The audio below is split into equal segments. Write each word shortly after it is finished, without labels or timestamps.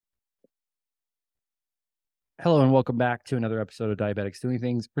Hello and welcome back to another episode of Diabetics Doing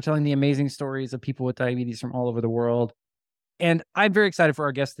Things. We're telling the amazing stories of people with diabetes from all over the world. And I'm very excited for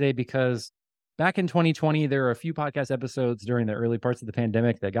our guest today because back in 2020, there were a few podcast episodes during the early parts of the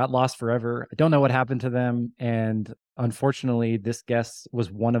pandemic that got lost forever. I don't know what happened to them. And unfortunately, this guest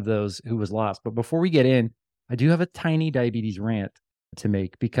was one of those who was lost. But before we get in, I do have a tiny diabetes rant to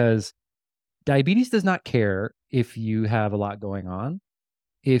make because diabetes does not care if you have a lot going on,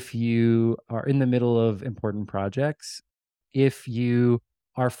 if you are in the middle of important projects, if you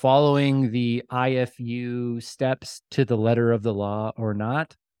are following the IFU steps to the letter of the law or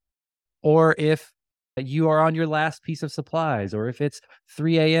not, or if you are on your last piece of supplies, or if it's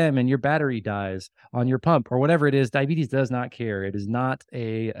 3 a.m. and your battery dies on your pump, or whatever it is, diabetes does not care. It is not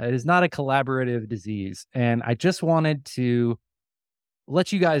a collaborative disease. And I just wanted to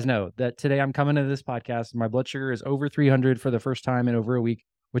let you guys know that today I'm coming to this podcast. My blood sugar is over 300 for the first time in over a week,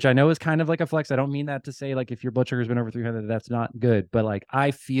 which I know is kind of like a flex. I don't mean that to say like if your blood sugar has been over 300, that's not good. But like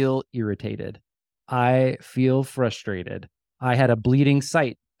I feel irritated. I feel frustrated. I had a bleeding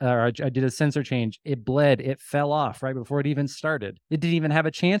site. I did a sensor change. It bled. It fell off right before it even started. It didn't even have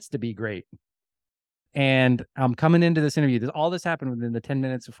a chance to be great. And I'm coming into this interview. All this happened within the 10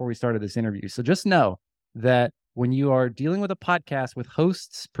 minutes before we started this interview. So just know that when you are dealing with a podcast with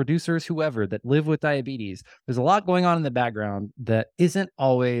hosts, producers, whoever that live with diabetes, there's a lot going on in the background that isn't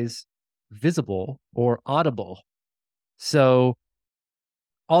always visible or audible. So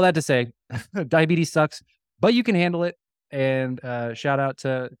all that to say, diabetes sucks, but you can handle it. And shout out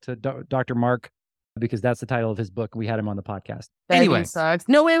to Dr. Mark, because that's the title of his book. We had him on the podcast. Anyway, sucks.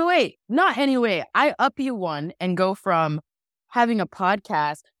 No, wait. Not anyway. I up you one and go from having a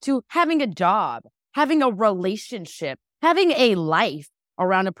podcast to having a job, having a relationship, having a life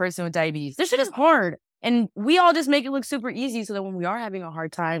around a person with diabetes. This shit is hard. And we all just make it look super easy so that when we are having a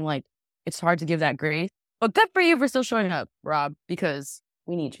hard time, like it's hard to give that grace. But good for you for still showing up, Rob, because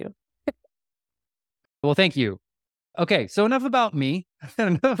we need you. Well, thank you. Okay, so enough about me.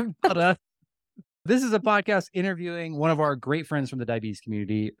 Enough about us. This is a podcast interviewing one of our great friends from the diabetes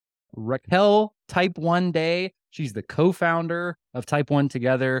community, Raquel T1D. She's the co-founder of Type 1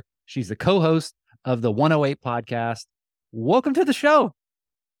 Together. She's the co-host of the 108 podcast. Welcome to the show.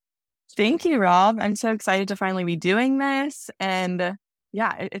 Thank you, Rob. I'm so excited to finally be doing this. And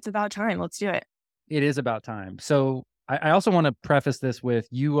yeah, it's about time. Let's do it. It is about time. So I also want to preface this with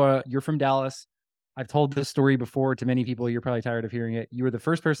you're from Dallas. I've told this story before to many people. You're probably tired of hearing it. You were the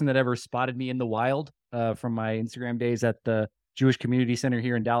first person that ever spotted me in the wild from my Instagram days at the Jewish Community Center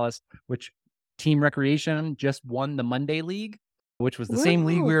here in Dallas, which Team Recreation just won the Monday League, which was the same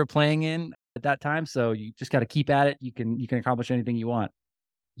league we were playing in at that time. So you just got to keep at it. You can accomplish anything you want.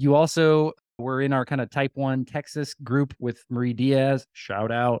 You also were in our kind of Type 1 Texas group with Marie Diaz,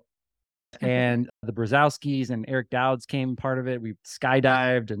 shout out. And the Brzezowskis and Eric Dowds came part of it. We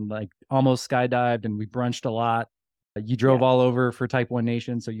skydived and like almost skydived, and we brunched a lot. You drove all over for Type 1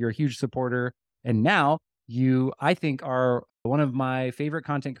 Nation. So you're a huge supporter. And now you, I think, are one of my favorite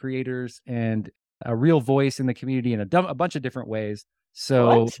content creators and a real voice in the community in a bunch of different ways.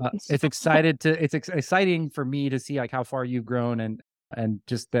 So it's exciting for me to see like how far you've grown and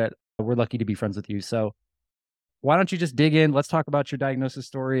just that we're lucky to be friends with you. So why don't you just dig in? Let's talk about your diagnosis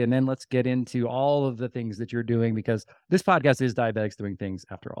story, and then let's get into all of the things that you're doing, because this podcast is Diabetics Doing Things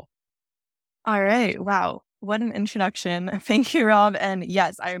after all. All right. Wow. What an introduction. Thank you, Rob. And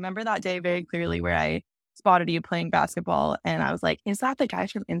yes, I remember that day very clearly where I spotted you playing basketball. And I was like, is that the guy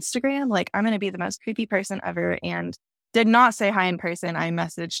from Instagram? Like, I'm going to be the most creepy person ever. And did not say hi in person. I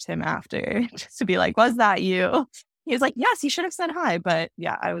messaged him after just to be like, was that you? He was like, yes, you should have said hi. But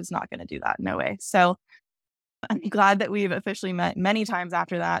yeah, I was not going to do that. No way. So I'm glad that we've officially met many times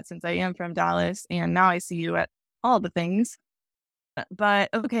after that, since I am from Dallas and now I see you at all the things. But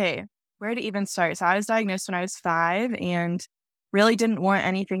okay, where to even start? So I was diagnosed when I was 5 and really didn't want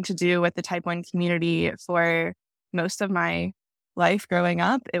anything to do with the Type 1 community for most of my life growing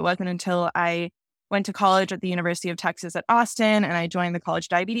up. It wasn't until I went to college at the University of Texas at Austin and I joined the College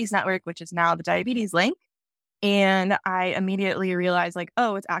Diabetes Network, which is now the Diabetes Link. And I immediately realized like,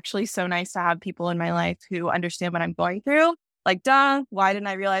 oh, it's actually so nice to have people in my life who understand what I'm going through. Like, duh, why didn't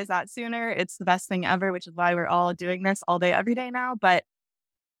I realize that sooner? It's the best thing ever, which is why we're all doing this all day, every day now. But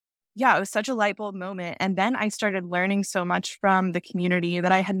yeah, it was such a light bulb moment. And then I started learning so much from the community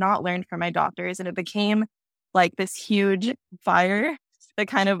that I had not learned from my doctors. And it became like this huge fire that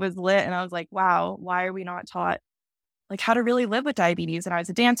kind of was lit. And I was like, wow, why are we not taught like how to really live with diabetes? And I was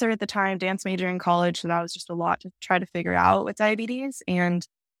a dancer at the time, dance major in college. So that was just a lot to try to figure out with diabetes. And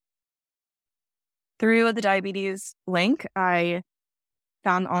through the Diabetes Link, I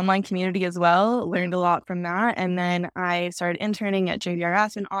found online community as well, learned a lot from that. And then I started interning at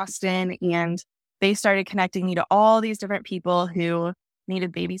JDRF in Austin, and they started connecting me to all these different people who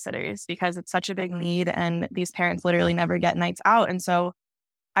needed babysitters because it's such a big need and these parents literally never get nights out. And so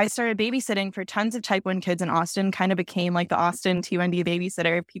I started babysitting for tons of type 1 kids in Austin, kind of became like the Austin T1D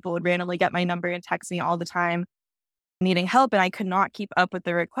babysitter. People would randomly get my number and text me all the time needing help, and I could not keep up with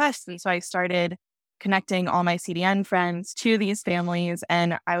the requests. And so I started connecting all my CDN friends to these families,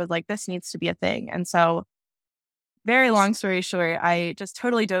 and I was like, this needs to be a thing. And so very long story short, I just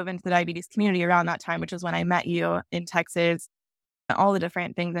totally dove into the diabetes community around that time, which is when I met you in Texas, all the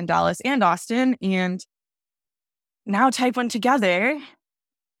different things in Dallas and Austin. And now Type 1 Together,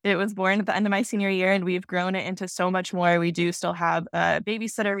 it was born at the end of my senior year, and we've grown it into so much more. We do still have a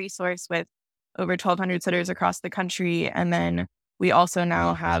babysitter resource with over 1,200 sitters across the country. And then we also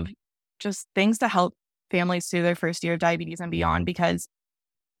now have just things to help families through their first year of diabetes and beyond, because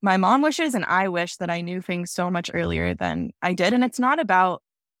my mom wishes and I wish that I knew things so much earlier than I did. And it's not about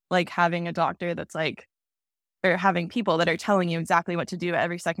like having a doctor that's like, or having people that are telling you exactly what to do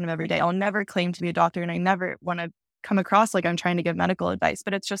every second of every day. I'll never claim to be a doctor, and I never want to come across like I'm trying to give medical advice,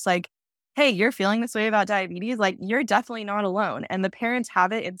 but it's just like, hey, you're feeling this way about diabetes. Like, you're definitely not alone. And the parents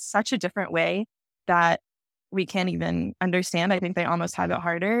have it in such a different way that we can't even understand. I think they almost have it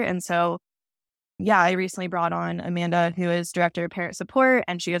harder. And so, yeah, I recently brought on Amanda, who is director of parent support,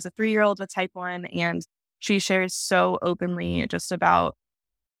 and she has a 3-year-old with type 1. And she shares so openly just about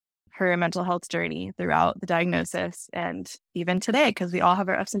her mental health journey throughout the diagnosis and even today, because we all have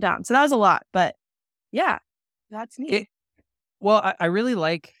our ups and downs. So that was a lot, but yeah, that's me. Well, I really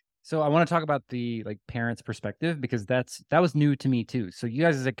like, so I want to talk about the like parents' perspective, because that was new to me too. So you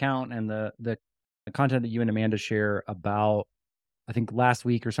guys' account and the content that you and Amanda share about, I think last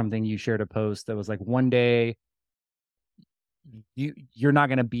week or something, you shared a post that was like, one day you're not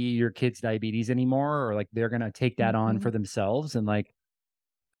going to be your kid's diabetes anymore, or like they're going to take that on for themselves, and like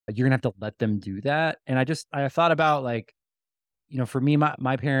you're gonna have to let them do that. And I thought about like, you know, for me,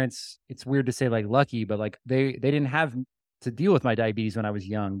 my parents, it's weird to say like lucky, but like they didn't have to deal with my diabetes when I was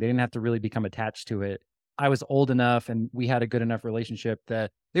young. They didn't have to really become attached to it. I was old enough and we had a good enough relationship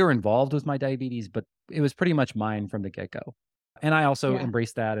that they were involved with my diabetes, but it was pretty much mine from the get-go. And I also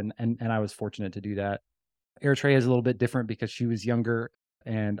embraced that, and I was fortunate to do that. Eritrea is a little bit different because she was younger,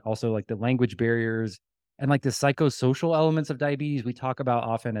 and also like the language barriers and like the psychosocial elements of diabetes we talk about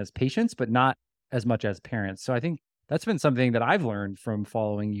often as patients, but not as much as parents. So I think that's been something that I've learned from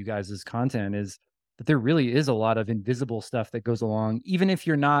following you guys' content, is that there really is a lot of invisible stuff that goes along. Even if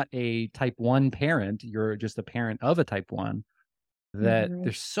you're not a type 1 parent, you're just a parent of a type 1, that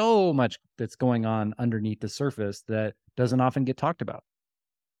there's so much that's going on underneath the surface that doesn't often get talked about.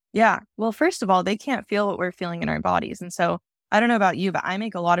 Yeah. Well, first of all, they can't feel what we're feeling in our bodies. And so I don't know about you, but I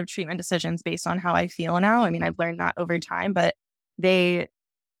make a lot of treatment decisions based on how I feel now. I mean, I've learned that over time, but they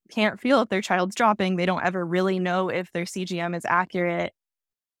can't feel if their child's dropping. They don't ever really know if their CGM is accurate.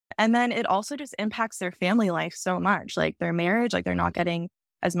 And then it also just impacts their family life so much, like their marriage, like they're not getting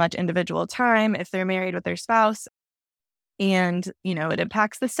as much individual time if they're married with their spouse. And, you know, it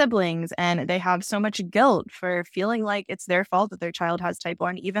impacts the siblings, and they have so much guilt for feeling like it's their fault that their child has type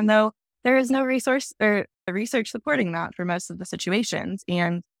 1, even though there is no resource or research supporting that for most of the situations.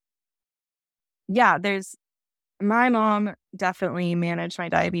 And yeah, my mom definitely managed my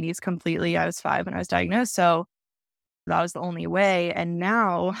diabetes completely. I was 5 when I was diagnosed, so that was the only way. And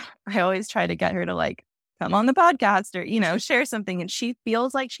now I always try to get her to like come on the podcast or, you know, share something. And she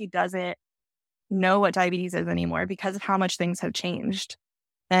feels like she doesn't know what diabetes is anymore because of how much things have changed.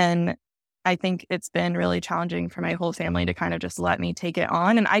 And I think it's been really challenging for my whole family to kind of just let me take it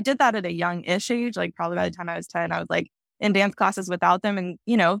on. And I did that at a young-ish age, like probably by the time I was 10, I was like in dance classes without them. And,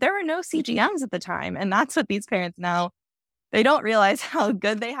 you know, there were no CGMs at the time. And that's what these parents now, they don't realize how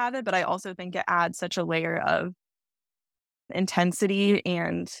good they have it. But I also think it adds such a layer of intensity,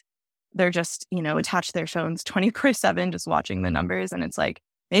 and they're just, you know, attached to their phones 24/7, just watching the numbers. And it's like,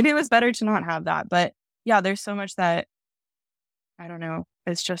 maybe it was better to not have that. But yeah, there's so much that, I don't know.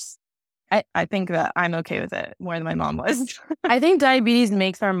 It's just, I think that I'm okay with it more than my mom was. I think diabetes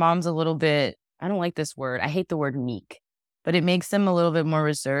makes our moms a little bit, I don't like this word. I hate the word meek, but it makes them a little bit more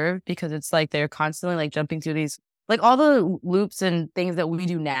reserved, because it's like they're constantly like jumping through these, like all the loops and things that we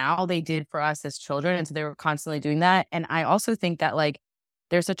do now, they did for us as children. And so they were constantly doing that. And I also think that like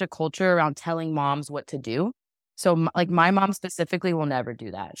there's such a culture around telling moms what to do. So like my mom specifically will never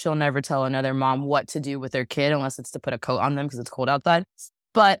do that. She'll never tell another mom what to do with their kid unless it's to put a coat on them because it's cold outside.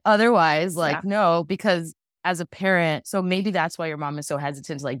 But otherwise, like, no, because as a parent, so maybe that's why your mom is so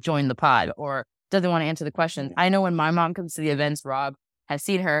hesitant to like join the pod or doesn't want to answer the questions. I know when my mom comes to the events, Rob has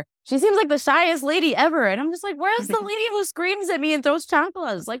seen her. She seems like the shyest lady ever. And I'm just like, where's the lady who screams at me and throws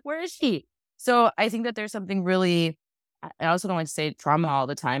chocolates? Like, where is she? So I think that there's something really, I also don't like to say trauma all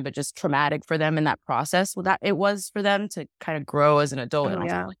the time, but just traumatic for them in that process. Well, that it was for them to kind of grow as an adult and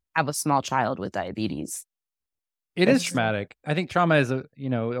also like, have a small child with diabetes. It is traumatic. I think trauma is a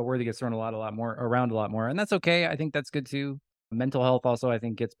word that gets thrown around a lot more, and that's okay. I think that's good too. Mental health also, I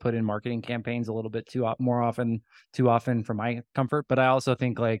think, gets put in marketing campaigns a little bit too often for my comfort. But I also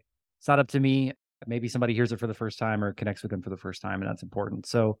think like it's not up to me. Maybe somebody hears it for the first time or connects with them for the first time, and that's important.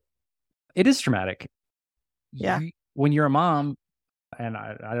 So it is traumatic. Yeah. When you're a mom, and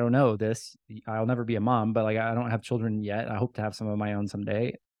I don't know this, I'll never be a mom, but like I don't have children yet. I hope to have some of my own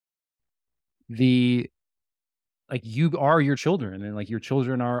someday. Like you are your children, and like your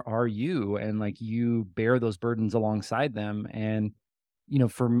children are you, and like you bear those burdens alongside them. And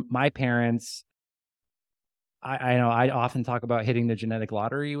for my parents, I know I often talk about hitting the genetic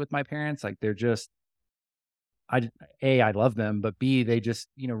lottery with my parents. Like they're just, I love them, but B, they just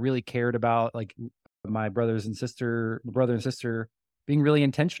really cared about like my brother and sister being really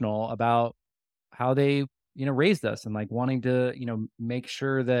intentional about how they raised us, and like wanting to make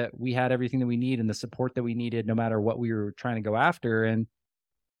sure that we had everything that we need and the support that we needed no matter what we were trying to go after. And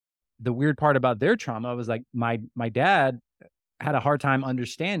the weird part about their trauma was like my dad had a hard time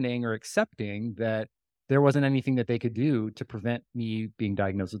understanding or accepting that there wasn't anything that they could do to prevent me being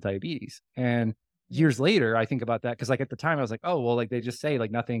diagnosed with diabetes. And years later I think about that, because like at the time I was like, oh well, like they just say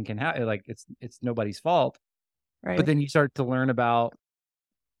like nothing can happen, like it's nobody's fault. Right. But then you start to learn about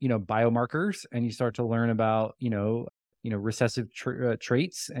biomarkers, and you start to learn about recessive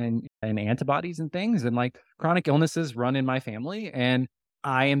traits and antibodies and things, and like chronic illnesses run in my family, and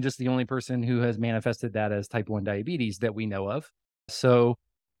I am just the only person who has manifested that as type 1 diabetes that we know of. So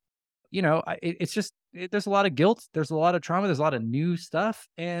it's just there's a lot of guilt, there's a lot of trauma, there's a lot of new stuff.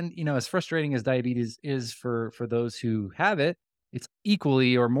 And as frustrating as diabetes is for those who have it, it's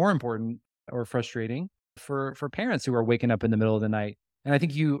equally or more important or frustrating for parents who are waking up in the middle of the night. And I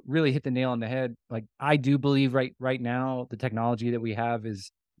think you really hit the nail on the head. Like I do believe right now the technology that we have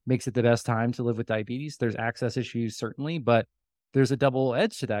makes it the best time to live with diabetes. There's access issues certainly, but there's a double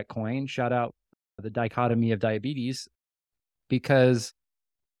edge to that coin. Shout out the dichotomy of diabetes, because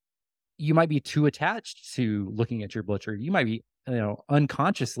you might be too attached to looking at your blood sugar. You might be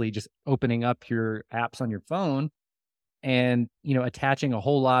unconsciously just opening up your apps on your phone and attaching a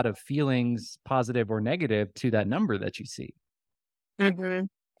whole lot of feelings, positive or negative, to that number that you see. Mm-hmm.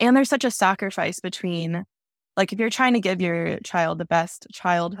 And there's such a sacrifice between, like, if you're trying to give your child the best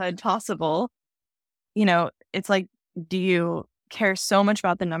childhood possible, it's like, do you care so much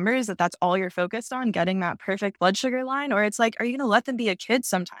about the numbers that that's all you're focused on, getting that perfect blood sugar line? Or it's like, are you going to let them be a kid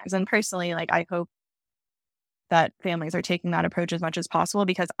sometimes? And personally, like, I hope that families are taking that approach as much as possible,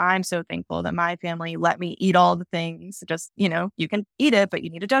 because I'm so thankful that my family let me eat all the things. Just, you can eat it, but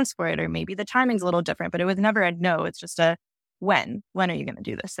you need a dose for it. Or maybe the timing's a little different, but it was never a no. It's just a when are you going to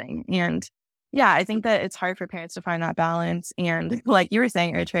do this thing? And yeah, I think that it's hard for parents to find that balance. And like you were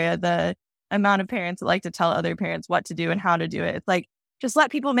saying, Eritrea, the amount of parents that like to tell other parents what to do and how to do it. It's like, just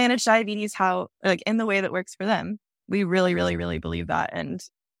let people manage diabetes in the way that works for them. We really, really, really believe that. And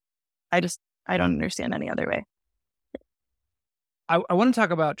I don't understand any other way. I want to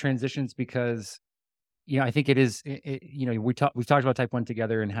talk about transitions because, I think it is, we've talked about type 1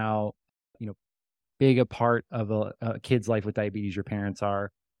 together and how, big a part of a kid's life with diabetes your parents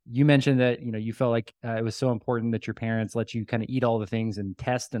are. You mentioned that, you felt like it was so important that your parents let you kind of eat all the things and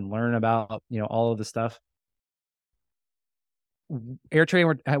test and learn about, all of the stuff.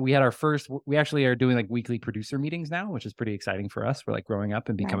 Eritrea, we actually are doing like weekly producer meetings now, which is pretty exciting for us. We're like growing up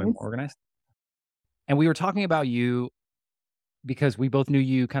and becoming more organized. And we were talking about you because we both knew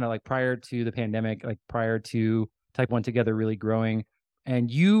you kind of like prior to the pandemic, like prior to type 1 together really growing. And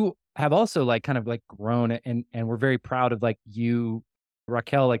you have also like kind of like grown, and we're very proud of like you,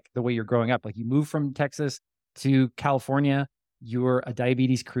 Raquel, like the way you're growing up. Like you moved from Texas to California. You're a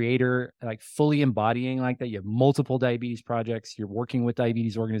diabetes creator, like fully embodying like that. You have multiple diabetes projects. You're working with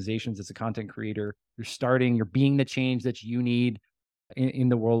diabetes organizations as a content creator. You're being the change that you need in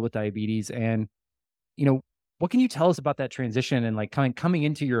the world with diabetes. And, what can you tell us about that transition and like coming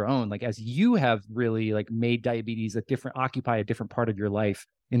into your own, like as you have really like made diabetes occupy a different part of your life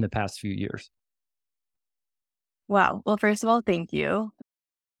in the past few years? Wow. Well, first of all, thank you.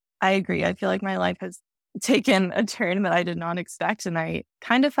 I agree. I feel like my life has taken a turn that I did not expect, and I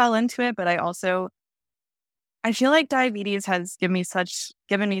kind of fell into it. But I feel like diabetes has given me such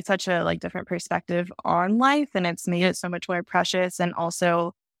a like different perspective on life, and it's made it so much more precious. And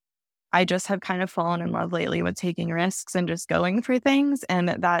also, I just have kind of fallen in love lately with taking risks and just going for things. And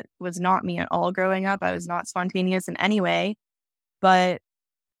that was not me at all growing up. I was not spontaneous in any way. But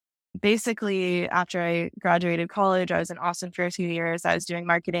basically, after I graduated college, I was in Austin for a few years. I was doing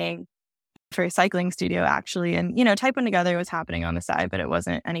marketing for a cycling studio, actually. And, Type 1 Together was happening on the side, but it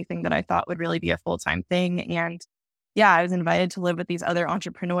wasn't anything that I thought would really be a full-time thing. And yeah, I was invited to live with these other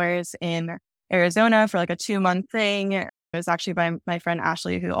entrepreneurs in Arizona for like a 2-month thing. It was actually by my friend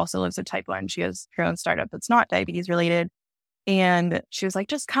Ashley, who also lives with Type 1. She has her own startup that's not diabetes related. And she was like,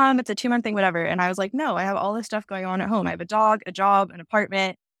 just come, it's a 2-month thing, whatever. And I was like, no, I have all this stuff going on at home. I have a dog, a job, an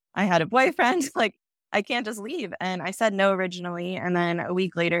apartment. I had a boyfriend. Like, I can't just leave. And I said no originally. And then a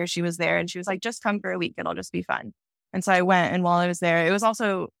week later, she was there and she was like, just come for a week. It'll just be fun. And so I went. And while I was there, it was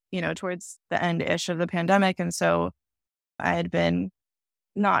also, towards the end-ish of the pandemic. And so I had been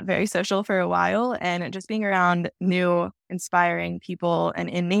not very social for a while, and just being around new, inspiring people and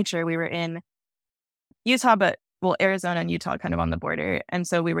in nature. We were in Utah, Arizona and Utah kind of on the border. And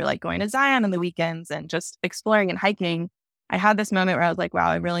so we were like going to Zion on the weekends and just exploring and hiking. I had this moment where I was like,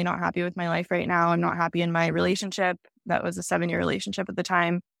 wow, I'm really not happy with my life right now. I'm not happy in my relationship. That was a 7-year relationship at the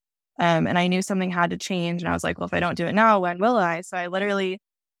time. And I knew something had to change. And I was like, well, if I don't do it now, when will I? So I literally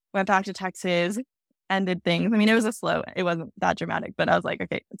went back to Texas, ended things. I mean, it wasn't that dramatic, but I was like,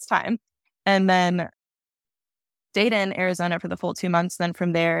 okay, it's time. And then stayed in Arizona for the full 2 months. Then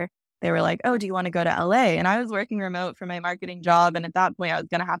from there, they were like, oh, do you want to go to LA? And I was working remote for my marketing job. And at that point, I was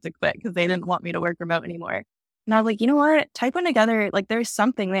going to have to quit because they didn't want me to work remote anymore. And I was like, you know what? Type 1 Together, like there's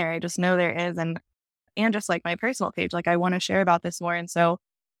something there. I just know there is. And just like my personal page, like I want to share about this more. And so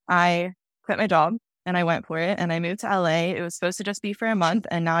I quit my job and I went for it and I moved to LA. It was supposed to just be for a month.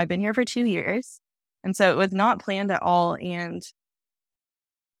 And now I've been here for 2 years. And so it was not planned at all. And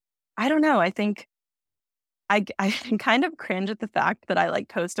I don't know. I think I kind of cringe at the fact that I like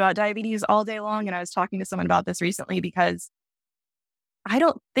post about diabetes all day long. And I was talking to someone about this recently because I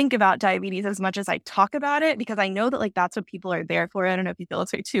don't think about diabetes as much as I talk about it, because I know that like that's what people are there for. I don't know if you feel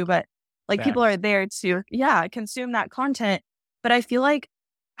this way too, but like people are there to, consume that content. But I feel like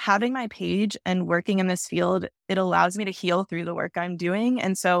having my page and working in this field, it allows me to heal through the work I'm doing.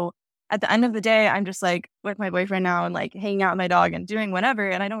 And so at the end of the day, I'm just like with my boyfriend now and like hanging out with my dog and doing whatever.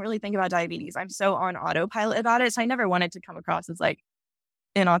 And I don't really think about diabetes. I'm so on autopilot about it. So I never wanted to come across as like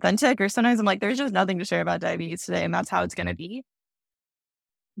inauthentic, or sometimes I'm like, there's just nothing to share about diabetes today. And that's how it's going to be.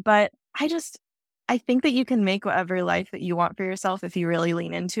 But I think that you can make whatever life that you want for yourself if you really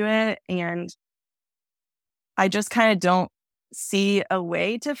lean into it. And I just kind of don't see a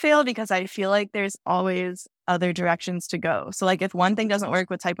way to fail because I feel like there's always other directions to go. So like if one thing doesn't work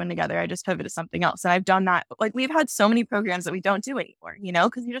with Type 1 Together, I just pivot to something else. And I've done that. Like we've had so many programs that we don't do anymore,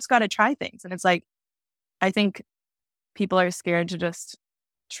 because you just got to try things. And it's like, I think people are scared to just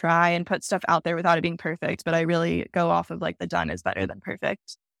try and put stuff out there without it being perfect. But I really go off of like the done is better than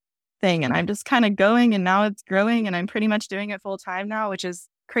perfect thing. And I'm just kind of going, and now it's growing and I'm pretty much doing it full time now, which is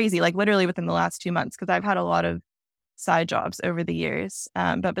crazy, like literally within the last 2 months, because I've had a lot of side jobs over the years.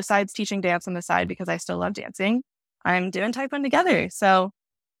 But besides teaching dance on the side, because I still love dancing, I'm doing Type 1 Together. So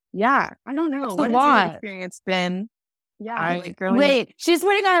yeah, I don't know. What has your experience been? Yeah. Wait, she's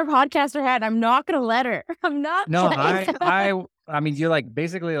putting on her podcaster hat. I'm not going to let her. I'm not. No, I mean, you're like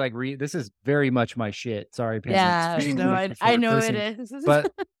basically like this is very much my shit. Sorry, Pam. Yeah, no, I know it is.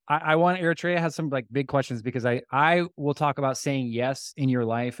 But I want Eritrea has some like big questions, because I will talk about saying yes in your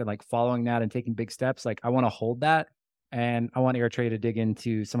life and like following that and taking big steps. Like I want to hold that, and I want Eritrea to dig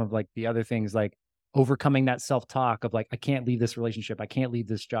into some of like the other things, like overcoming that self-talk of like, I can't leave this relationship. I can't leave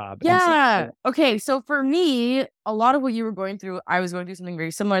this job. Yeah. Okay. So for me, a lot of what you were going through, I was going through something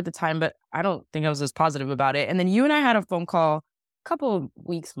very similar at the time, but I don't think I was as positive about it. And then you and I had a phone call a couple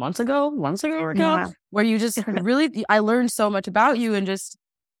of months ago, where you just really, I learned so much about you. And just,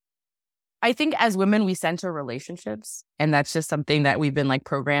 I think as women, we center relationships, and that's just something that we've been like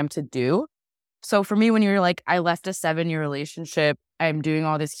programmed to do. So for me, when you're like, I left a 7-year relationship, I'm doing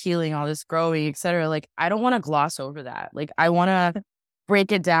all this healing, all this growing, etc. Like, I don't want to gloss over that. Like, I want to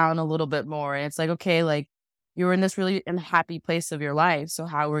break it down a little bit more. And it's like, okay, like you were in this really unhappy place of your life. So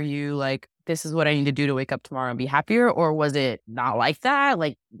how were you like, this is what I need to do to wake up tomorrow and be happier? Or was it not like that?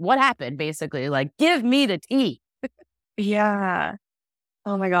 Like, what happened basically? Like, give me the tea. Yeah.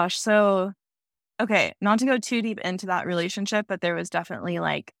 Oh my gosh. So, okay, not to go too deep into that relationship, but there was definitely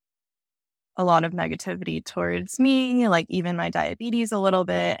like a lot of negativity towards me, like even my diabetes a little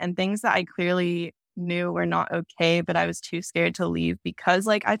bit, and things that I clearly knew were not okay, but I was too scared to leave because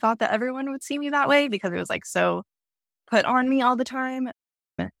like I thought that everyone would see me that way because it was like so put on me all the time.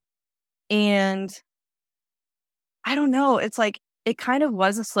 And I don't know, it's like it kind of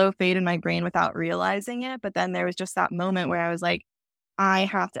was a slow fade in my brain without realizing it. But then there was just that moment where I was like, I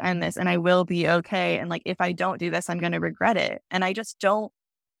have to end this and I will be okay. And like, if I don't do this, I'm going to regret it. And I just don't,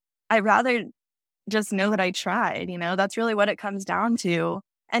 I'd rather just know that I tried, that's really what it comes down to.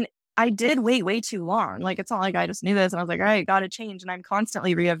 And I did wait way too long. Like, it's not like I just knew this and I was like, all right, got to change. And I'm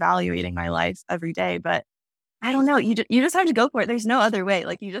constantly reevaluating my life every day. But I don't know. You just have to go for it. There's no other way.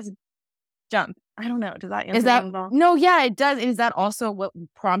 Like, you just jump. I don't know. Does that answer that at all? No, yeah, it does. Is that also what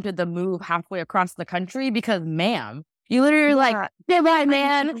prompted the move halfway across the country? Because, ma'am, you literally like, goodbye,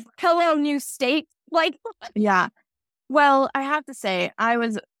 man. Hello, new state. Like, yeah. Well, I have to say, I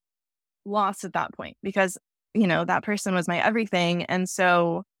was lost at that point because, that person was my everything. And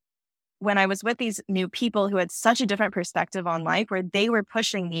so when I was with these new people who had such a different perspective on life, where they were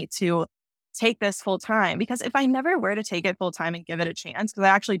pushing me to take this full time, because if I never were to take it full time and give it a chance, because I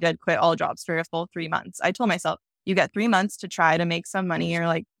actually did quit all jobs for a full 3 months. I told myself, you get 3 months to try to make some money or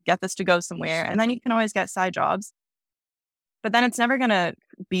like get this to go somewhere. And then you can always get side jobs. But then it's never going to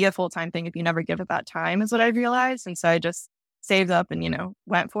be a full-time thing if you never give it that time, is what I realized. And so I just saved up and,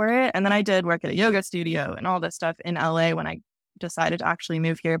 went for it. And then I did work at a yoga studio and all this stuff in LA when I decided to actually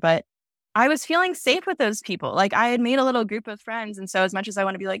move here. But I was feeling safe with those people. Like, I had made a little group of friends. And so as much as I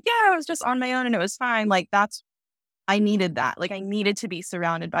want to be like, yeah, I was just on my own and it was fine. Like, I needed that. Like, I needed to be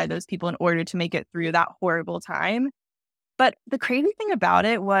surrounded by those people in order to make it through that horrible time. But the crazy thing about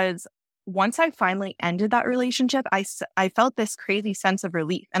it was, once I finally ended that relationship, I felt this crazy sense of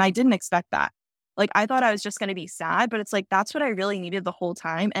relief. And I didn't expect that. Like, I thought I was just going to be sad, but it's like, that's what I really needed the whole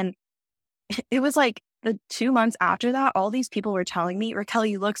time. And it was like the 2 months after that, all these people were telling me, Raquel,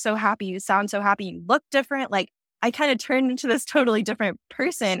 you look so happy. You sound so happy. You look different. Like, I kind of turned into this totally different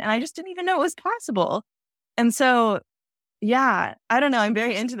person. And I just didn't even know it was possible. And so, yeah, I don't know. I'm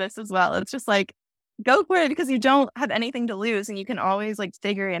very into this as well. It's just like, go for it because you don't have anything to lose and you can always like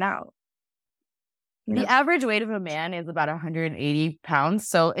figure it out. The average weight of a man is about 180 pounds.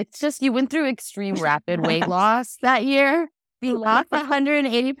 So it's just, you went through extreme rapid weight loss that year. You lost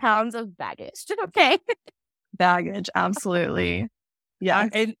 180 pounds of baggage. Okay. Baggage. Absolutely. Yeah.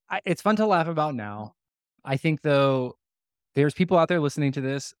 And it's fun to laugh about now. I think, though, there's people out there listening to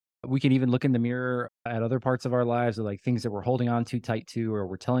this. We can even look in the mirror at other parts of our lives, or like things that we're holding on too tight to, or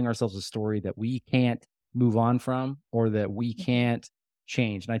we're telling ourselves a story that we can't move on from, or that we can't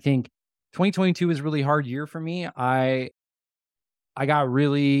change. And I think 2022 was a really hard year for me. I got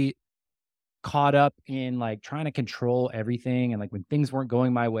really caught up in like trying to control everything. And like when things weren't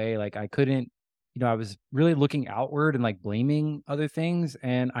going my way, like I couldn't, I was really looking outward and like blaming other things.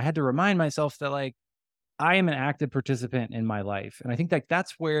 And I had to remind myself that like I am an active participant in my life. And I think like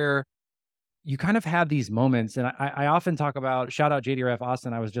that's where you kind of have these moments. And I often talk about, shout out JDRF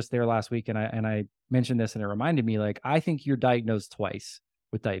Austin. I was just there last week and I mentioned this and it reminded me, like, I think you're diagnosed twice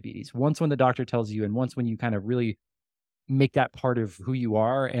with diabetes. Once when the doctor tells you, and once when you kind of really make that part of who you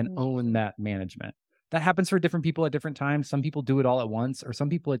are and own that management. That happens for different people at different times. Some people do it all at once, or some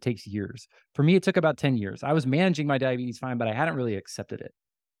people it takes years. For me, it took about 10 years. I was managing my diabetes fine, but I hadn't really accepted it.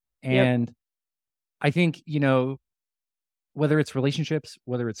 And I think, whether it's relationships,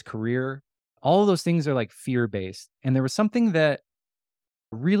 whether it's career, all of those things are like fear-based. And there was something that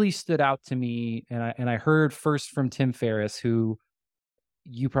really stood out to me. And I heard first from Tim Ferriss, who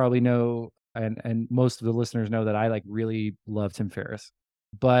you probably know, and most of the listeners know that I like really love Tim Ferriss.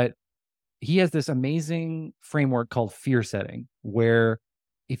 But he has this amazing framework called fear setting, where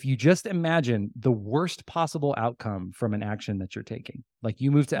if you just imagine the worst possible outcome from an action that you're taking, like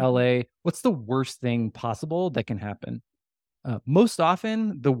you move to LA, what's the worst thing possible that can happen? Most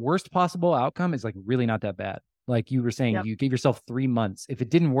often, the worst possible outcome is like really not that bad. Like you were saying, you gave yourself 3 months. If it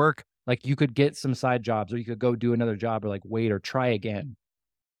didn't work, like you could get some side jobs, or you could go do another job, or like wait or try again.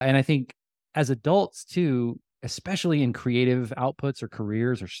 And I think as adults too, especially in creative outputs or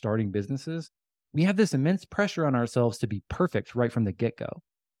careers or starting businesses, we have this immense pressure on ourselves to be perfect right from the get-go.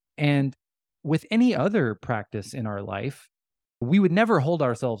 And with any other practice in our life, we would never hold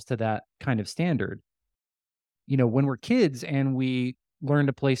ourselves to that kind of standard. When we're kids and we learn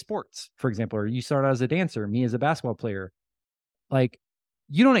to play sports, for example, or you start out as a dancer, me as a basketball player, like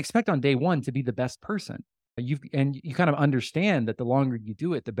you don't expect on day one to be the best person. You kind of understand that the longer you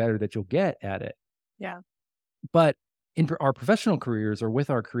do it, the better that you'll get at it. Yeah. But in our professional careers or with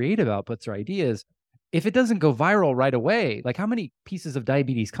our creative outputs or ideas, if it doesn't go viral right away, like how many pieces of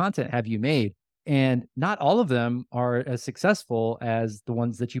diabetes content have you made? And not all of them are as successful as the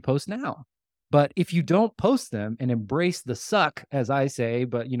ones that you post now. But if you don't post them and embrace the suck, as I say,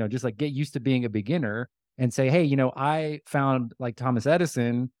 but just like get used to being a beginner and say, hey, I found, like Thomas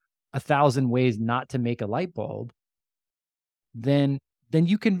Edison, 1,000 ways not to make a light bulb. then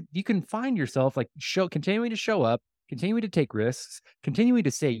you can find yourself like continuing to show up, continuing to take risks, continuing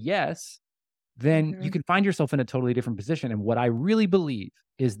to say yes, then you can find yourself in a totally different position. And what I really believe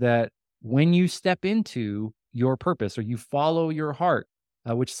is that when you step into your purpose or you follow your heart,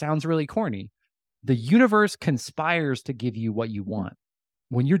 which sounds really corny, the universe conspires to give you what you want.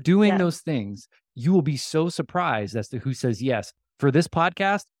 When you're doing those things, you will be so surprised as to who says yes. For this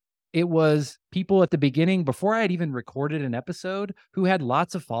podcast, it was people at the beginning, before I had even recorded an episode, who had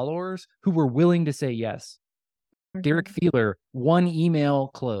lots of followers who were willing to say yes. Derek Feeler, one email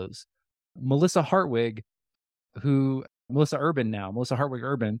close. Melissa Hartwig, Melissa Hartwig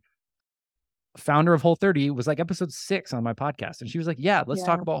Urban, founder of Whole30, was like episode 6 on my podcast. And she was like, yeah, let's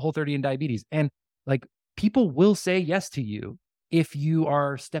talk about Whole30 and diabetes. And like, people will say yes to you if you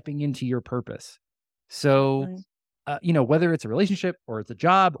are stepping into your purpose. So, whether it's a relationship or it's a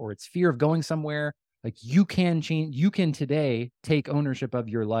job or it's fear of going somewhere, like you can change, you can today take ownership of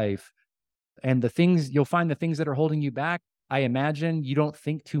your life. And you'll find the things that are holding you back, I imagine you don't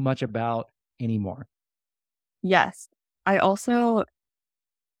think too much about anymore. Yes. I also,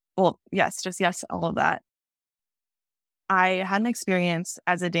 just yes to all of that. I had an experience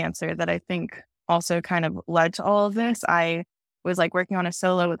as a dancer that I think also kind of led to all of this. I was like working on a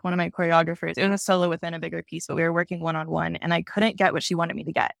solo with one of my choreographers. It was a solo within a bigger piece, but we were working one-on-one and I couldn't get what she wanted me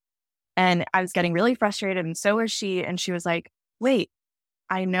to get. And I was getting really frustrated and so was she. And she was like, wait,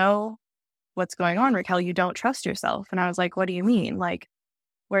 I know what's going on, Raquel, you don't trust yourself. And I was like, what do you mean? Like,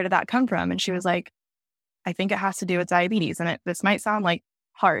 where did that come from? And she was like, I think it has to do with diabetes. And this might sound like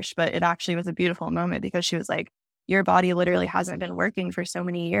harsh, but it actually was a beautiful moment because she was like, your body literally hasn't been working for so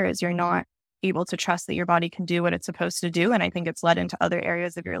many years. You're not able to trust that your body can do what it's supposed to do. And I think it's led into other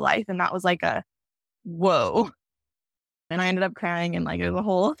areas of your life. And that was like a whoa. And I ended up crying and like it was a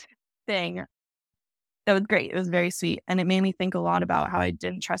whole thing. That was great. It was very sweet. And it made me think a lot about how I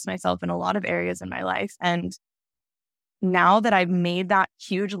didn't trust myself in a lot of areas in my life. And now that I've made that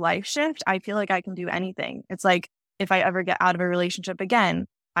huge life shift, I feel like I can do anything. It's like, if I ever get out of a relationship again,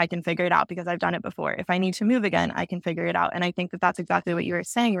 I can figure it out because I've done it before. If I need to move again, I can figure it out. And I think that that's exactly what you were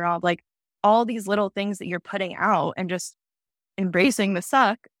saying, Rob. Like all these little things that you're putting out and just embracing the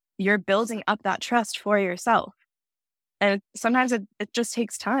suck, you're building up that trust for yourself. And sometimes it just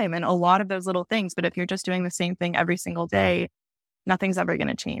takes time and a lot of those little things. But if you're just doing the same thing every single day, nothing's ever going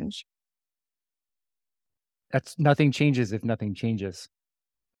to change. Nothing changes if nothing changes.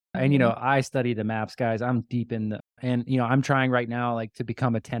 And, I study the maps, guys. I'm deep in I'm trying right now, like to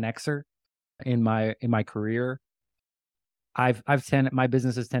become a 10Xer in my career. My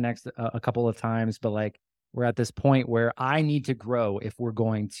business is 10X a couple of times, but like we're at this point where I need to grow if we're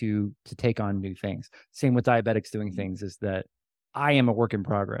going to take on new things. Same with diabetics doing things, is that I am a work in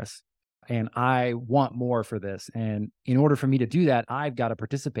progress and I want more for this. And in order for me to do that, I've got to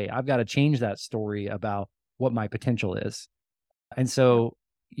participate. I've got to change that story about what my potential is. And so,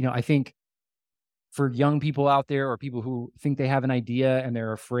 I think for young people out there or people who think they have an idea and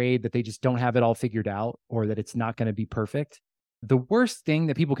they're afraid that they just don't have it all figured out or that it's not going to be perfect, the worst thing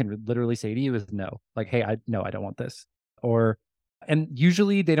that people can literally say to you is no. Like, hey, I don't want this. And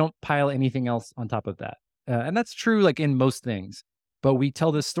usually they don't pile anything else on top of that. And that's true like in most things. But we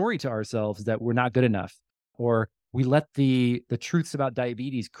tell this story to ourselves that we're not good enough, or we let the truths about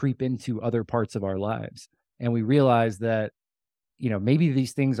diabetes creep into other parts of our lives. And we realize that, maybe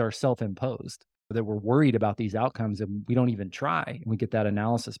these things are self-imposed, that we're worried about these outcomes and we don't even try. And we get that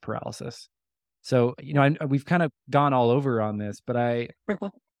analysis paralysis. So, we've kind of gone all over on this, but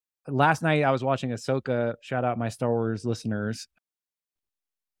last night I was watching Ahsoka, shout out my Star Wars listeners,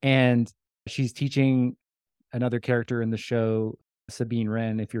 and she's teaching another character in the show, Sabine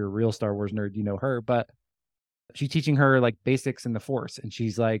Wren. If you're a real Star Wars nerd, you know her, but she's teaching her like basics in the Force. And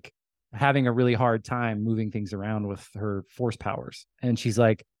she's like having a really hard time moving things around with her Force powers. And she's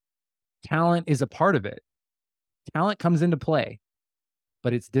like, talent is a part of it. Talent comes into play,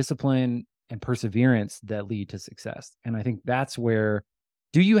 but it's discipline and perseverance that lead to success. And I think that's where,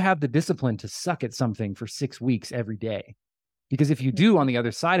 do you have the discipline to suck at something for 6 weeks every day? Because if you do, on the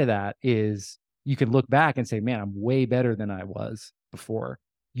other side of that is you can look back and say, man, I'm way better than I was before.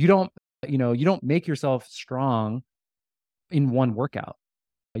 You don't make yourself strong in one workout.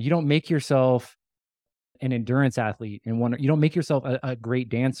 You don't make yourself an endurance athlete in one. You don't make yourself a great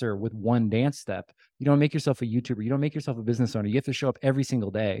dancer with one dance step. You don't make yourself a YouTuber. You don't make yourself a business owner. You have to show up every single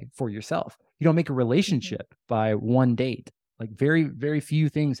day for yourself. You don't make a relationship by one date. Like very, very few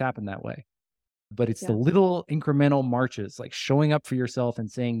things happen that way. But it's the little incremental marches, like showing up for yourself and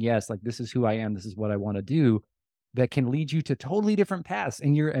saying, yes, like this is who I am. This is what I want to do, that can lead you to totally different paths.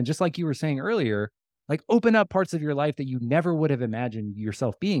 And just like you were saying earlier, like open up parts of your life that you never would have imagined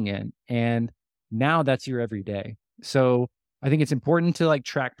yourself being in. And now that's your everyday. So I think it's important to like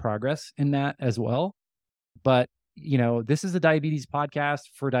track progress in that as well. But, this is a diabetes podcast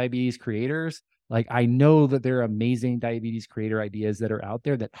for diabetes creators. Like, I know that there are amazing diabetes creator ideas that are out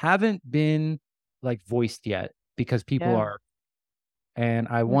there that haven't been like voiced yet because people are. And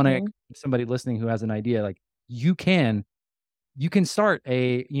I want to, somebody listening who has an idea, like you can start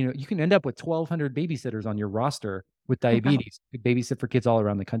you can end up with 1,200 babysitters on your roster with diabetes, babysit for kids all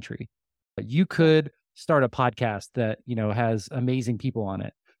around the country. But you could start a podcast that, has amazing people on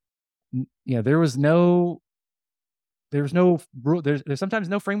it. There's sometimes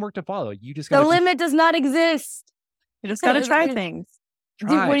no framework to follow. You just the limit does not exist. You just got to try things. Dude,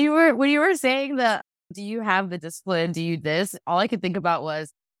 when you were saying do you have the discipline? Do you this? All I could think about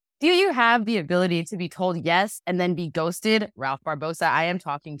was, do you have the ability to be told yes and then be ghosted? Ralph Barbosa, I am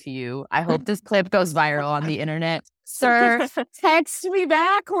talking to you. I hope this clip goes viral on the internet. Sir, text me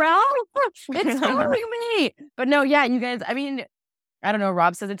back, Ralph. It's calling me. But no, yeah, you guys, I mean, I don't know.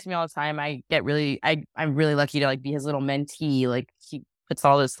 Rob says it to me all the time. I'm really lucky to like be his little mentee. Like he puts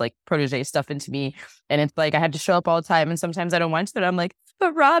all this like protege stuff into me. And it's like, I have to show up all the time. And sometimes I don't want to, but I'm like,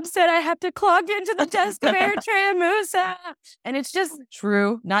 but Rob said I have to clog into the desk of Eritrea Musa. And it's just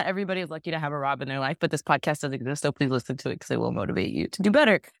true. Not everybody is lucky to have a Rob in their life, but this podcast does exist. So please listen to it because it will motivate you to do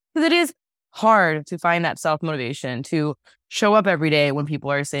better. Because it is hard to find that self-motivation, to show up every day when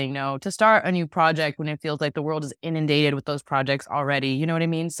people are saying no, to start a new project when it feels like the world is inundated with those projects already. You know what I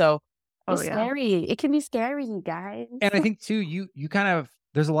mean? So it's scary. It can be scary, you guys. And I think too, you kind of,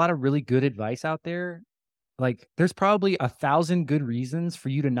 there's a lot of really good advice out there. Like there's probably 1,000 good reasons for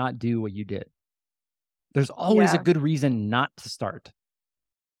you to not do what you did. There's always a good reason not to start.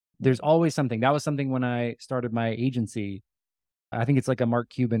 There's always something. That was something when I started my agency. I think it's like a Mark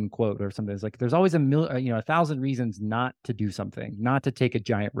Cuban quote or something. It's like, there's always 1,000 reasons not to do something, not to take a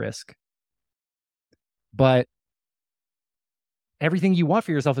giant risk. But everything you want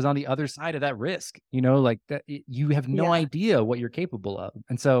for yourself is on the other side of that risk, like that you have no idea what you're capable of.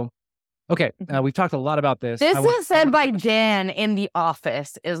 And so, okay, we've talked a lot about this. This was said by Jan in The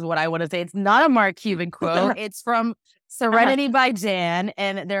Office, is what I want to say. It's not a Mark Cuban quote. It's from Serenity by Jan,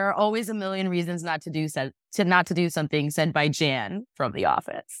 and there are always a million reasons not to do something, said by Jan from The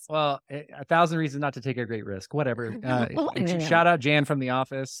Office. Well, 1,000 reasons not to take a great risk. Whatever. Shout out Jan from The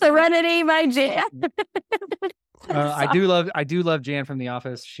Office. Serenity by Jan. I do love Jan from The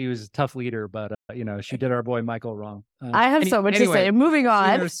Office. She was a tough leader, but she did our boy Michael wrong. I have so much to say. Moving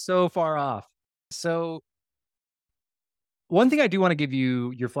on. We're so far off. So one thing I do want to give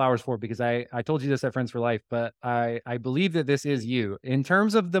you your flowers for, because I told you this at Friends for Life, but I believe that this is you in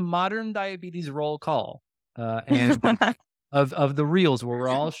terms of the modern diabetes roll call and of the reels where we're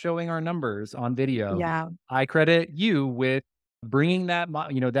all showing our numbers on video. Yeah, I credit you with bringing that,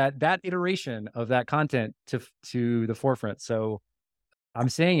 that iteration of that content to the forefront. So I'm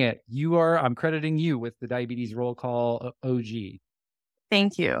saying it, I'm crediting you with the diabetes roll call OG.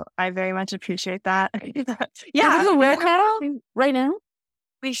 Thank you. I very much appreciate that. Yeah. Right now?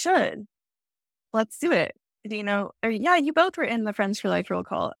 We should. Let's do it. You both were in the Friends for Life roll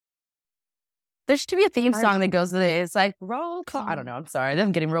call. There should be a theme song that goes with it. It's like roll call. I don't know. I'm sorry.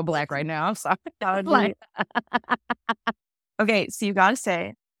 I'm getting real black right now. I'm sorry. Okay, so you got to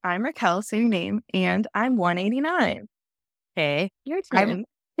say, I'm Raquel, say your name, and I'm 189. Okay. Your turn.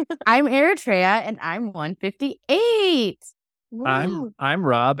 I'm Eritrea, and I'm 158. I'm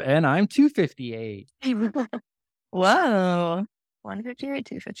Rob, and I'm 258. Whoa. 158,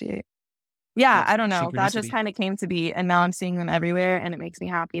 258. Yeah, I don't know. That just kind of came to be, and now I'm seeing them everywhere, and it makes me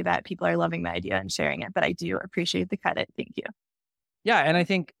happy that people are loving the idea and sharing it. But I do appreciate the credit. Thank you. Yeah, and I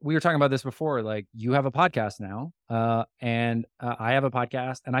think we were talking about this before. Like, you have a podcast now, and I have a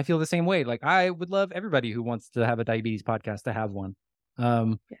podcast, and I feel the same way. Like, I would love everybody who wants to have a diabetes podcast to have one,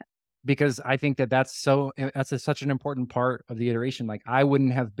 because I think that's such an important part of the iteration. Like, I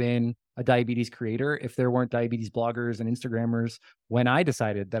wouldn't have been a diabetes creator if there weren't diabetes bloggers and Instagrammers when I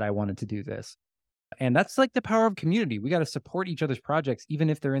decided that I wanted to do this. And that's like the power of community. We got to support each other's projects, even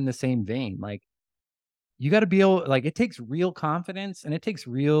if they're in the same vein. Like, you got to be able, like, it takes real confidence and it takes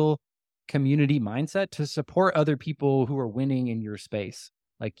real community mindset to support other people who are winning in your space.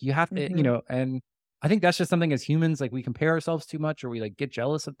 Like, you have to, and I think that's just something as humans, like, we compare ourselves too much, or we like get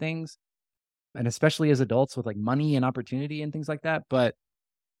jealous of things. And especially as adults with like money and opportunity and things like that. But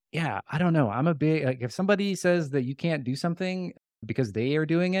yeah, I don't know. I'm a big, like, if somebody says that you can't do something because they are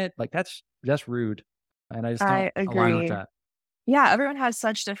doing it, like, that's rude. And I just don't align with that. Yeah, everyone has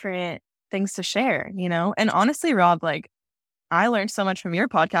such different things to share, And honestly, Rob, like, I learned so much from your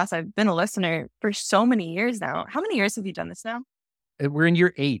podcast. I've been a listener for so many years now. How many years have you done this now? We're in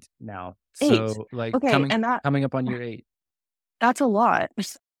year 8 now. 8. So like Okay. And coming up on year 8. that's a lot.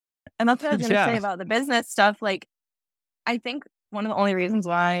 And that's what I was going to say Yeah. about the business stuff. Like, I think one of the only reasons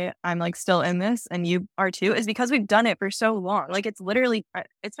why I'm like still in this and you are too is because we've done it for so long. Like it's literally,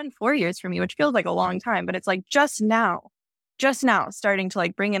 it's been 4 years for me, which feels like a long time, but it's like just now starting to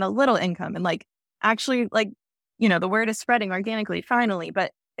like bring in a little income and like actually like, the word is spreading organically finally,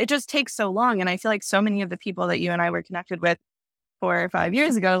 but it just takes so long. And I feel like so many of the people that you and I were connected with 4 or 5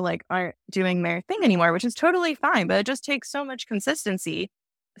 years ago, like aren't doing their thing anymore, which is totally fine, but it just takes so much consistency.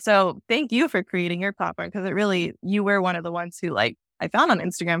 So thank you for creating your platform because you were one of the ones who like I found on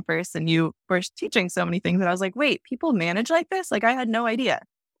Instagram first and you were teaching so many things that I was like, wait, people manage like this? Like I had no idea.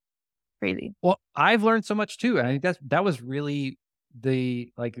 Crazy. Well, I've learned so much too. And I think that was really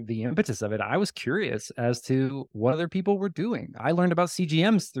the impetus of it. I was curious as to what other people were doing. I learned about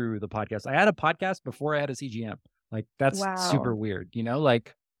CGMs through the podcast. I had a podcast before I had a CGM. Like that's super Wow. weird,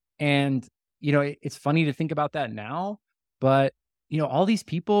 and it's funny to think about that now, but all these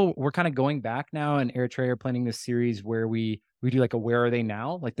people, we're kind of going back now, and Eritrea are planning this series where we do like a Where Are They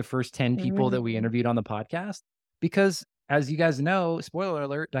Now? Like the first 10 people that we Mm. interviewed on the podcast, because as you guys know, spoiler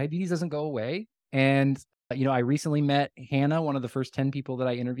alert, diabetes doesn't go away. And, I recently met Hannah, one of the first 10 people that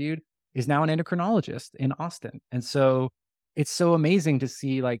I interviewed, is now an endocrinologist in Austin. And so it's so amazing to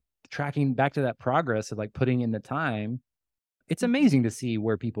see like tracking back to that progress of like putting in the time. It's amazing to see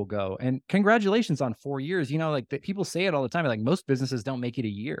where people go. And congratulations on 4 years. Like people say it all the time. Like most businesses don't make it a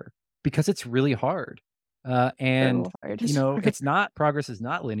year because it's really hard. And So hard. it's not, progress is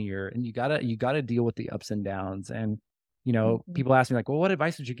not linear, and you gotta deal with the ups and downs. And Mhm. people ask me like, well, what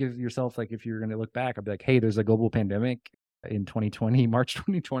advice would you give yourself? Like if you're going to look back, I'd be like, hey, there's a global pandemic in 2020, March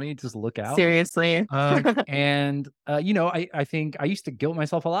 2020, just look out. Seriously. I think I used to guilt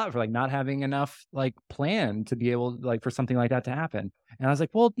myself a lot for like not having enough like plan to be able like for something like that to happen. And I was like,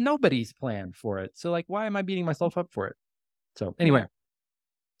 well, nobody's planned for it. So like, why am I beating myself up for it? So anyway, Yeah.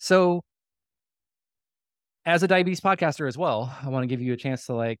 so as a diabetes podcaster as well, I want to give you a chance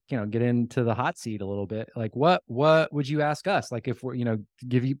to like, get into the hot seat a little bit. Like what would you ask us? Like if we're,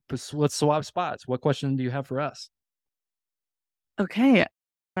 give you, let's swap spots. What question do you have for us? Okay.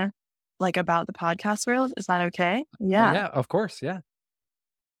 Like about the podcast world. Is that okay? Yeah. Yeah, of course. Yeah.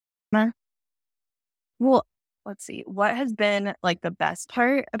 Well, let's see. What has been like the best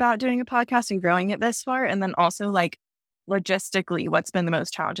part about doing a podcast and growing it this far? And then also like logistically, what's been the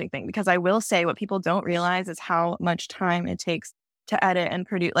most challenging thing? Because I will say what people don't realize is how much time it takes to edit and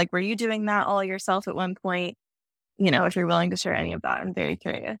produce. Like, were you doing that all yourself at one point? If you're willing to share any of that, I'm very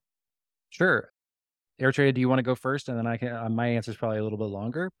curious. Sure. Eritrea, do you want to go first? And then I can, my answer is probably a little bit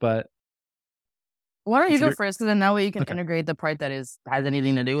longer, but Why don't you it's go your, first? Because then that way you can okay. integrate the part that has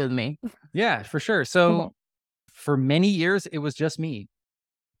anything to do with me. Yeah, for sure. So for many years, it was just me.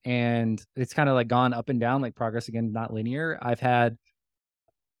 And it's kind of like gone up and down, like progress again, not linear. I've had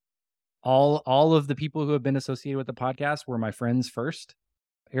all of the people who have been associated with the podcast were my friends first.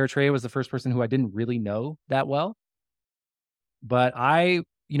 Eritrea was the first person who I didn't really know that well. But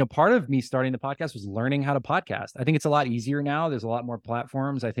part of me starting the podcast was learning how to podcast. I think it's a lot easier now. There's a lot more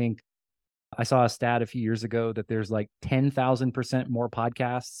platforms. I think I saw a stat a few years ago that there's like 10,000% more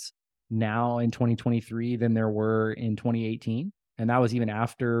podcasts now in 2023 than there were in 2018. And that was even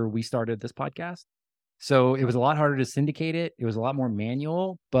after we started this podcast. So it was a lot harder to syndicate it. It was a lot more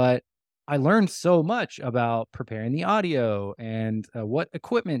manual, but I learned so much about preparing the audio and what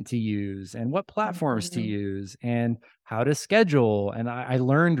equipment to use and what platforms to use and how to schedule. And I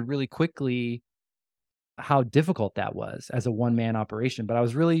learned really quickly how difficult that was as a one-man operation. But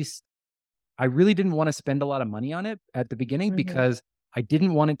I really didn't want to spend a lot of money on it at the beginning because I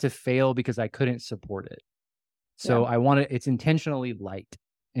didn't want it to fail because I couldn't support it. So it's intentionally light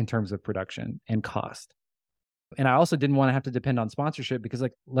in terms of production and cost. And I also didn't want to have to depend on sponsorship because,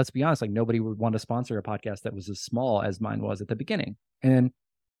 like, let's be honest, like nobody would want to sponsor a podcast that was as small as mine was at the beginning. And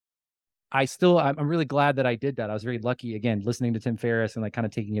I'm really glad that I did that. I was very lucky, again, listening to Tim Ferriss and like kind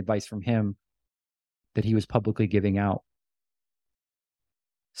of taking advice from him that he was publicly giving out.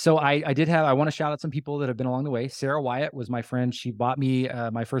 So I want to shout out some people that have been along the way. Sarah Wyatt was my friend. She bought me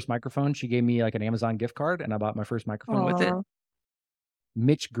my first microphone. She gave me like an Amazon gift card and I bought my first microphone with it.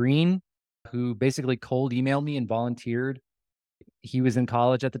 Mitch Green, who basically cold emailed me and volunteered. He was in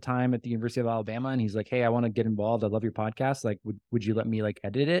college at the time at the University of Alabama. And he's like, hey, I want to get involved. I love your podcast. Like, would you let me like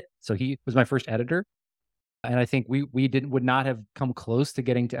edit it? So he was my first editor. And I think we would not have come close to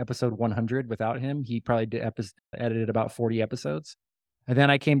getting to episode 100 without him. He probably edited about 40 episodes. And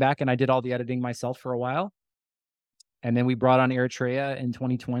then I came back and I did all the editing myself for a while. And then we brought on Eritrea in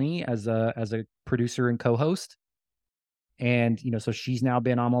 2020 as a producer and co-host. And, so she's now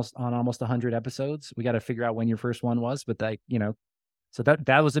been almost 100 episodes. We got to figure out when your first one was, but so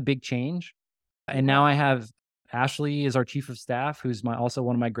that was a big change. And now I have Ashley is our chief of staff, who's also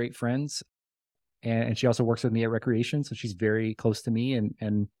one of my great friends. And she also works with me at Recreation. So she's very close to me,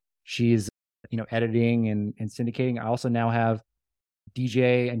 and she's, editing and syndicating. I also now have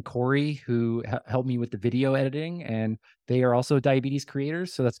DJ and Corey, who help me with the video editing, and they are also diabetes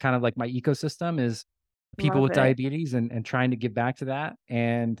creators. So that's kind of like my ecosystem is people with diabetes and trying to give back to that.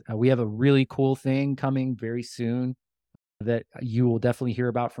 And we have a really cool thing coming very soon that you will definitely hear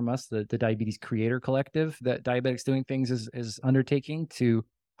about from us, the Diabetes Creator Collective that Diabetics Doing Things is undertaking to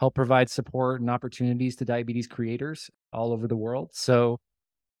help provide support and opportunities to diabetes creators all over the world. So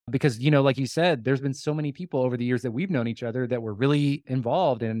because, like you said, there's been so many people over the years that we've known each other that were really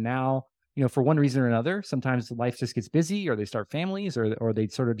involved. And now, for one reason or another, sometimes life just gets busy, or they start families, or they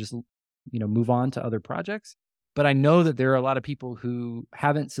sort of just, move on to other projects. But I know that there are a lot of people who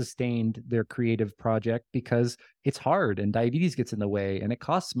haven't sustained their creative project because it's hard and diabetes gets in the way and it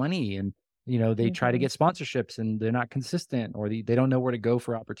costs money. And, they try to get sponsorships and they're not consistent, or they don't know where to go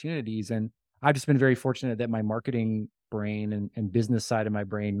for opportunities. And I've just been very fortunate that my marketing brain and business side of my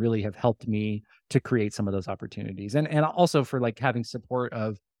brain really have helped me to create some of those opportunities. And also for like having support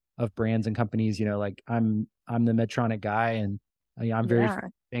of brands and companies, like I'm the Medtronic guy, and I'm very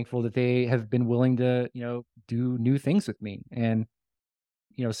thankful that they have been willing to, do new things with me. And,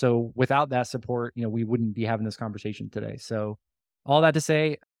 so without that support, we wouldn't be having this conversation today. So all that to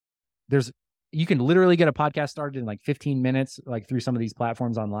say, you can literally get a podcast started in like 15 minutes, like through some of these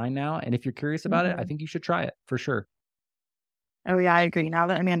platforms online now. And if you're curious about it, I think you should try it for sure. Oh yeah, I agree. Now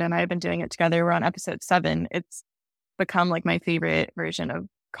that Amanda and I have been doing it together, we're on episode 7. It's become like my favorite version of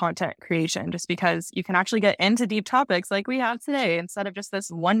content creation, just because you can actually get into deep topics like we have today instead of just this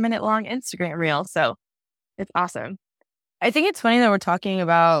 1 minute long Instagram reel. So it's awesome. I think it's funny that we're talking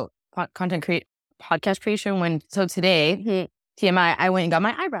about podcast creation so today, TMI, I went and got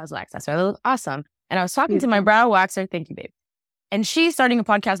my eyebrows waxed. That's why they look awesome. And I was talking to my brow waxer. Thank you, babe. And she's starting a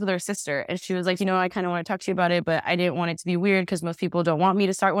podcast with her sister. And she was like, I kind of want to talk to you about it, but I didn't want it to be weird because most people don't want me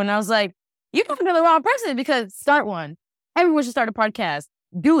to start one. And I was like, you talking to the wrong person, because start one. Everyone should start a podcast.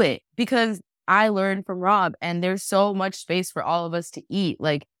 Do it, because I learned from Rob, and there's so much space for all of us to eat.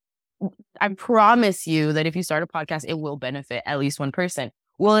 Like, I promise you that if you start a podcast, it will benefit at least one person.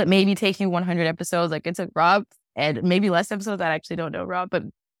 Will it maybe take you 100 episodes like it took Rob, and maybe less episodes? I actually don't know, Rob, but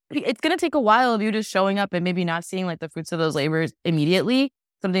it's going to take a while of you just showing up and maybe not seeing like the fruits of those labors immediately.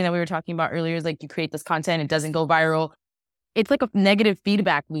 Something that we were talking about earlier is like you create this content, it doesn't go viral. It's like a negative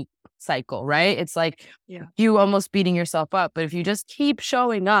feedback loop cycle, right? It's like you almost beating yourself up. But if you just keep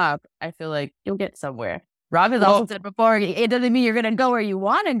showing up, I feel like you'll get somewhere. Rob has also said before, it doesn't mean you're going to go where you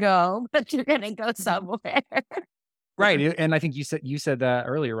want to go, but you're going to go somewhere. Right. And I think you said that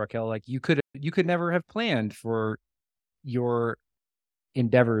earlier, Raquel, like you could never have planned for your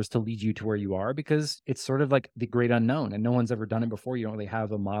endeavors to lead you to where you are, because it's sort of like the great unknown and no one's ever done it before. You don't really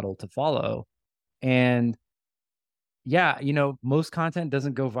have a model to follow. And yeah, most content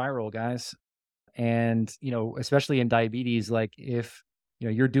doesn't go viral, guys. And, especially in diabetes, like if,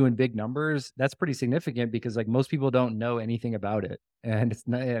 you're doing big numbers, that's pretty significant, because like most people don't know anything about it. And it's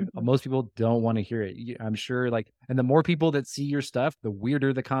not, most people don't want to hear it. I'm sure and the more people that see your stuff, the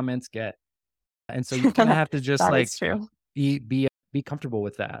weirder the comments get. And so you kind of have to just be comfortable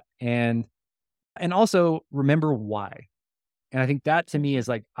with that. And also remember why. And I think that to me is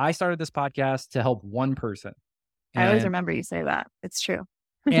like, I started this podcast to help one person. I always remember you say that. It's true.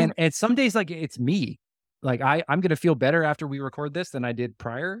 and some days, like, it's me. Like I'm going to feel better after we record this than I did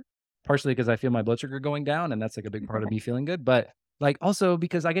prior, partially because I feel my blood sugar going down, and that's like a big part of me feeling good. But like also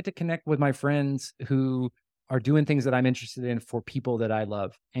because I get to connect with my friends who are doing things that I'm interested in for people that I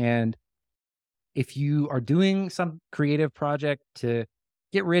love. And if you are doing some creative project to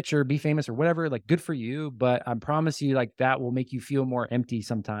get rich or be famous or whatever, like good for you. But I promise you, like that will make you feel more empty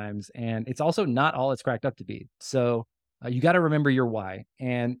sometimes. And it's also not all it's cracked up to be. So you got to remember your why.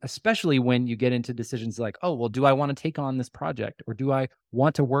 And especially when you get into decisions like, oh, well, do I want to take on this project? Or do I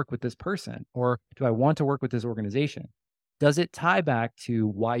want to work with this person? Or do I want to work with this organization? Does it tie back to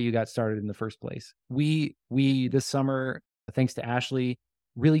why you got started in the first place? We this summer, thanks to Ashley,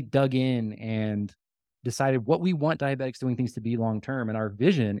 really dug in and decided what we want Diabetics Doing Things to be long-term. And our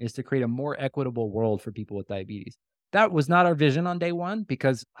vision is to create a more equitable world for people with diabetes. That was not our vision on day one,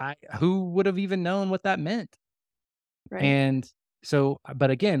 because who would have even known what that meant? Right. And so, but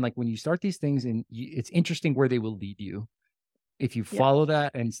again, like when you start these things, and it's interesting where they will lead you. if you follow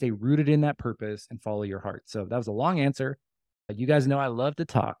that and stay rooted in that purpose and follow your heart. So that was a long answer. You guys know I love to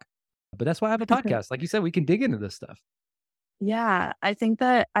talk, but that's why I have a podcast. Like you said, we can dig into this stuff. Yeah, I think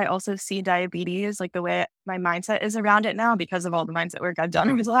that I also see diabetes, like the way my mindset is around it now because of all the mindset work I've done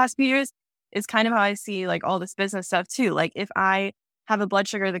over the last few years, is kind of how I see like all this business stuff too. Like if I have a blood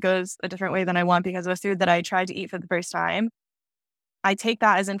sugar that goes a different way than I want because of a food that I tried to eat for the first time, I take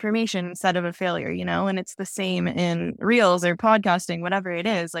that as information instead of a failure, and it's the same in reels or podcasting, whatever it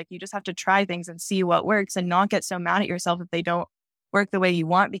is. Like you just have to try things and see what works and not get so mad at yourself if they don't work the way you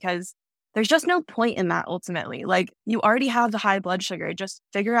want, because there's just no point in that ultimately. Like you already have the high blood sugar, just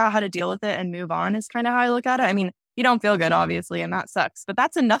figure out how to deal with it and move on is kind of how I look at it. I mean, you don't feel good, obviously, and that sucks, but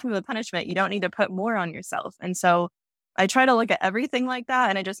that's enough of a punishment. You don't need to put more on yourself. And so I try to look at everything like that,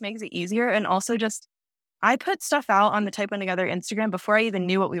 and it just makes it easier. And also just, I put stuff out on the Type 1 Together Instagram before I even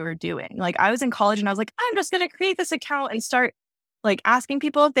knew what we were doing. Like I was in college and I was like, I'm just going to create this account and start like asking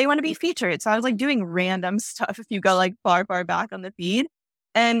people if they want to be featured. So I was like doing random stuff if you go like far, far back on the feed.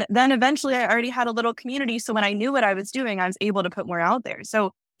 And then eventually I already had a little community. So when I knew what I was doing, I was able to put more out there.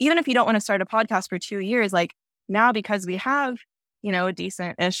 So even if you don't want to start a podcast for 2 years, like now because we have, a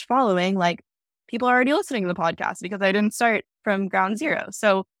decent-ish following, like people are already listening to the podcast because I didn't start from ground zero.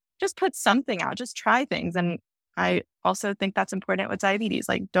 So just put something out, just try things. And I also think that's important with diabetes.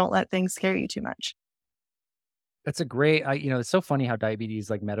 Like don't let things scare you too much. That's a great, it's so funny how diabetes,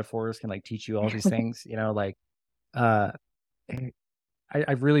 like metaphors can like teach you all these things,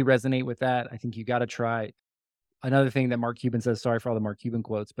 I really resonate with that. I think you got to try. Another thing that Mark Cuban says, sorry for all the Mark Cuban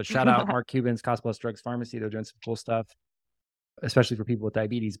quotes, but shout out Mark Cuban's Cost Plus Drugs Pharmacy. They're doing some cool stuff, especially for people with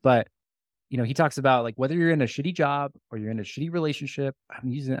diabetes. But, he talks about like whether you're in a shitty job or you're in a shitty relationship. I'm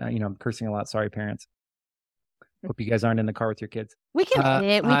using, I'm cursing a lot. Sorry, parents. Hope you guys aren't in the car with your kids. We can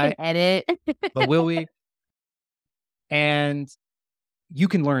edit. We can edit. But will we? And you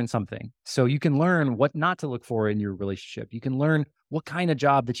can learn something. So you can learn what not to look for in your relationship. You can learn what kind of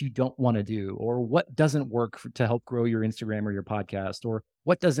job that you don't want to do, or what doesn't work to help grow your Instagram or your podcast, or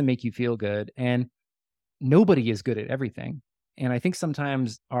what doesn't make you feel good. And nobody is good at everything. And I think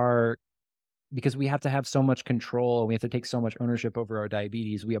sometimes because we have to have so much control, we have to take so much ownership over our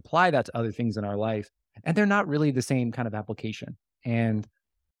diabetes, we apply that to other things in our life, and they're not really the same kind of application. And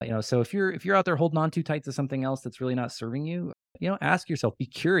so if you're out there holding on too tight to something else that's really not serving you, ask yourself, be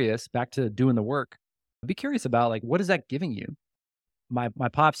curious, back to doing the work. Be curious about like, what is that giving you? My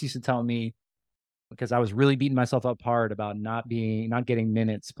pops used to tell me, because I was really beating myself up hard about not getting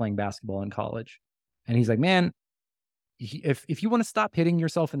minutes playing basketball in college. And he's like, man, if you want to stop hitting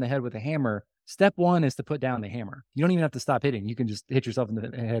yourself in the head with a hammer, step one is to put down the hammer. You don't even have to stop hitting. You can just hit yourself in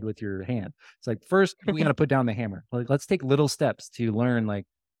the head with your hand. It's like, first, we got to put down the hammer. Like, let's take little steps to learn, like,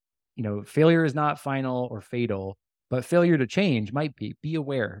 failure is not final or fatal, but failure to change might be. Be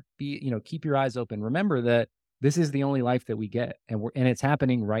aware. Keep your eyes open. Remember that this is the only life that we get, and it's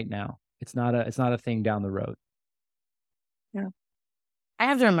happening right now. It's not a thing down the road. Yeah. I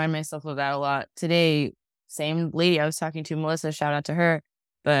have to remind myself of that a lot. Today, same lady I was talking to, Melissa, shout out to her,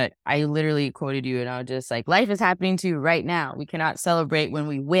 but I literally quoted you and I was just like, life is happening to you right now. We cannot celebrate when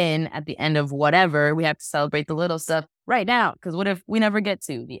we win at the end of whatever. We have to celebrate the little stuff right now. Because what if we never get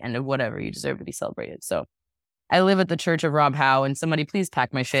to the end of whatever? You deserve to be celebrated. So I live at the Church of Rob Howe, and somebody please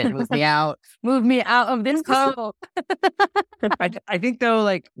pack my shit and move me out. Move me out of this hole. I think though,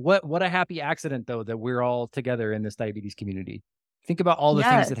 like what a happy accident though that we're all together in this diabetes community. Think about all the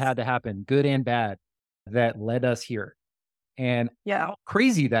things that had to happen, good and bad, that led us here. And how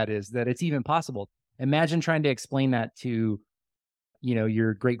crazy that is that it's even possible. Imagine trying to explain that to,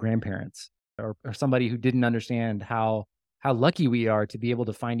 your great grandparents or somebody who didn't understand how lucky we are to be able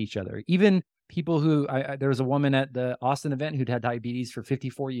to find each other. Even people who, there was a woman at the Austin event who'd had diabetes for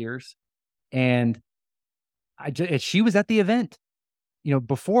 54 years. And she was at the event,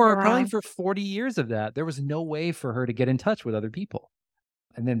 before probably for 40 years of that, there was no way for her to get in touch with other people.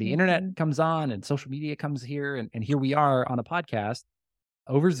 And then the internet comes on and social media comes here. And here we are on a podcast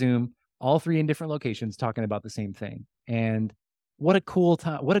over Zoom, all three in different locations talking about the same thing. And what a cool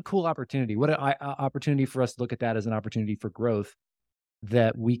time, what a cool opportunity, what an opportunity for us to look at that as an opportunity for growth,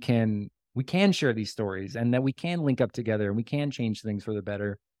 that we can share these stories and that we can link up together and we can change things for the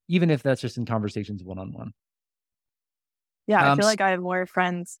better, even if that's just in conversations one-on-one. Yeah, I feel like I have more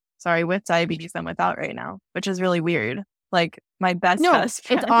friends, with diabetes than without right now, which is really weird. Like my best friend.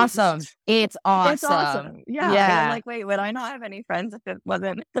 It's awesome. It's awesome. It's awesome. Yeah. And I'm like, wait, would I not have any friends if it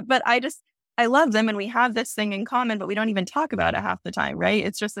wasn't? But I love them and we have this thing in common, but we don't even talk about it half the time, right?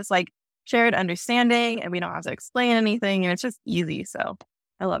 It's just this like shared understanding and we don't have to explain anything and it's just easy. So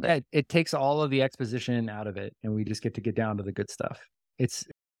I love it. It takes all of the exposition out of it, and we just get to get down to the good stuff.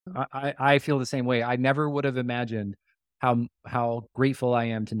 I feel the same way. I never would have imagined how grateful I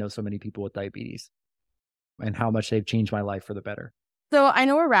am to know so many people with diabetes and how much they've changed my life for the better. So I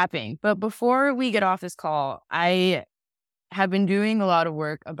know we're wrapping, but before we get off this call, I have been doing a lot of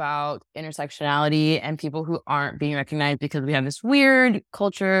work about intersectionality and people who aren't being recognized, because we have this weird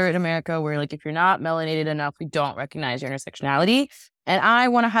culture in America where, like, if you're not melanated enough, we don't recognize your intersectionality. And I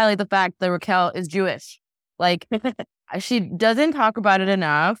want to highlight the fact that Raquel is Jewish. Like, she doesn't talk about it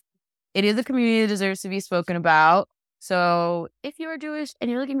enough. It is a community that deserves to be spoken about. So if you are Jewish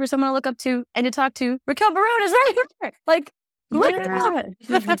and you're looking for someone to look up to and to talk to, Raquel Barone is right here. Like, look at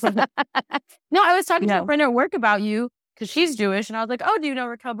that. No, I was talking to a friend at work about you, because she's Jewish. And I was like, oh, do you know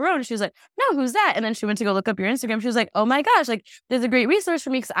Raquel Barone? And she was like, no, who's that? And then she went to go look up your Instagram. She was like, oh my gosh, like, there's a great resource for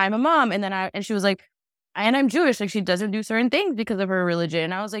me because I'm a mom. And she was like, and I'm Jewish. Like, she doesn't do certain things because of her religion.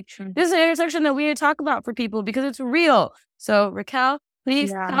 And I was like, this is an intersection that we need to talk about for people because it's real. So Raquel,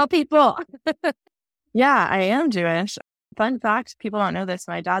 please tell people. Yeah, I am Jewish. Fun fact, people don't know this.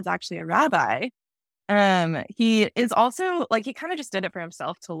 My dad's actually a rabbi. He is also, like, he kind of just did it for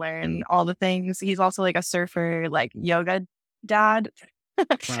himself to learn all the things. He's also like a surfer, like, yoga dad. Wow,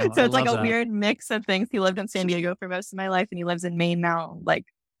 So it's like a weird mix of things. He lived in San Diego for most of my life, and he lives in Maine now, like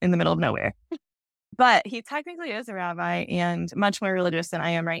in the middle of nowhere. But he technically is a rabbi and much more religious than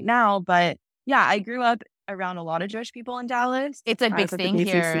I am right now. But yeah, I grew up around a lot of Jewish people in Dallas. It's a big thing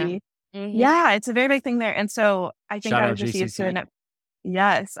here. Mm-hmm. Yeah, it's a very big thing there. And so I think I was just used to it.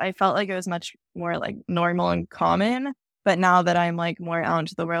 Yes, I felt like it was much more like normal and common. But now that I'm like more out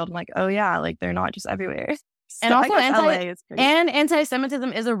into the world, I'm like, oh yeah, like they're not just everywhere. And also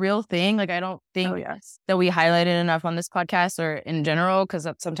anti-Semitism is a real thing. Like, I don't think that we highlight it enough on this podcast or in general, because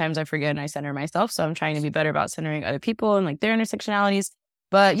sometimes I forget and I center myself. So I'm trying to be better about centering other people and like their intersectionalities.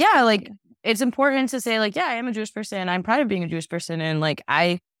 But yeah, like, it's important to say, like, yeah, I am a Jewish person. I'm proud of being a Jewish person. And like,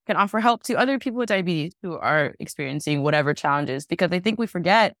 I can offer help to other people with diabetes who are experiencing whatever challenges, because I think we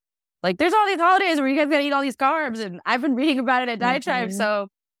forget, like, there's all these holidays where you guys gotta eat all these carbs, and I've been reading about it at Diatribe. So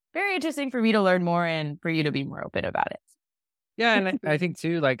very interesting for me to learn more and for you to be more open about it. Yeah, and I think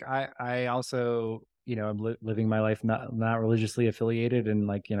too, like, I also, you know, I'm living my life not religiously affiliated, and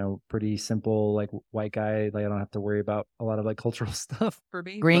like, you know, pretty simple, like, white guy. Like, I don't have to worry about a lot of like cultural stuff for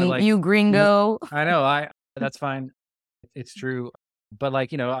me. You gringo. I know, that's fine. It's true. But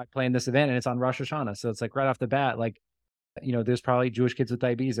like, you know, I play in this event and it's on Rosh Hashanah. So it's like right off the bat, like, you know, there's probably Jewish kids with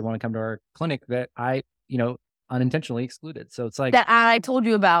diabetes that want to come to our clinic that I, you know, unintentionally excluded. So it's like that I told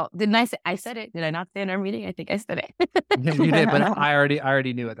you about. Didn't I say? I said it. Did I not say in our meeting? I think I said it. You did, but I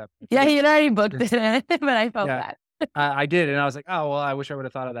already knew it. That yeah, you already booked it, but I felt that. I did, and I was like, oh well, I wish I would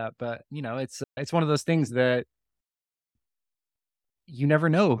have thought of that. But you know, it's one of those things that you never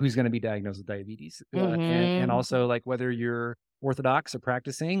know who's going to be diagnosed with diabetes, and also like whether you're Orthodox or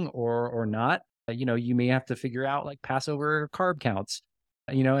practicing or not. You know, you may have to figure out like Passover carb counts.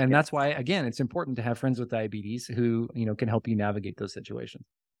 You know, and that's why, again, it's important to have friends with diabetes who, you know, can help you navigate those situations.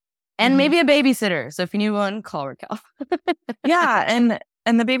 And maybe a babysitter. So if you need one, call Raquel. Yeah.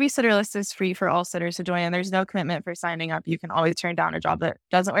 And the babysitter list is free for all sitters to join. And there's no commitment for signing up. You can always turn down a job that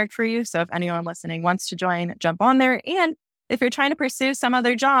doesn't work for you. So if anyone listening wants to join, jump on there. And if you're trying to pursue some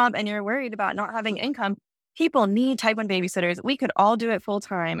other job and you're worried about not having income, people need type 1 babysitters. We could all do it full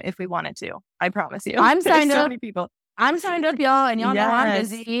time if we wanted to. I promise you. I'm signed up. So many people. I'm signed up, y'all, and y'all know I'm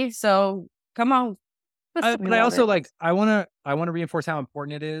busy. So come on. But I also like, I want to reinforce how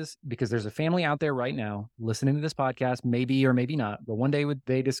important it is, because there's a family out there right now listening to this podcast, maybe or maybe not, but one day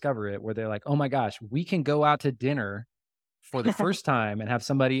they discover it where they're like, oh my gosh, we can go out to dinner for the first time and have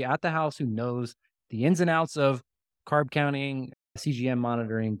somebody at the house who knows the ins and outs of carb counting, CGM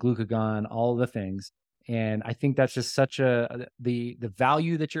monitoring, glucagon, all the things. And I think that's just such the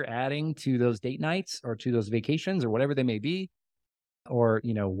value that you're adding to those date nights or to those vacations or whatever they may be, or,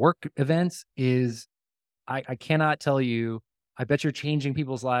 you know, work events is, I cannot tell you, I bet you're changing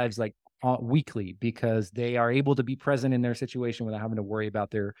people's lives like weekly, because they are able to be present in their situation without having to worry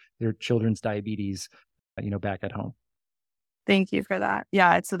about their children's diabetes, you know, back at home. Thank you for that.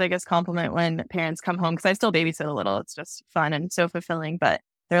 Yeah, it's the biggest compliment when parents come home, because I still babysit a little. It's just fun and so fulfilling, but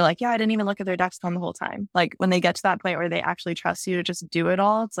they're like, yeah, I didn't even look at their Dexcom the whole time. Like when they get to that point where they actually trust you to just do it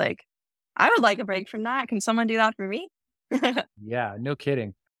all, it's like, I would like a break from that. Can someone do that for me? Yeah, no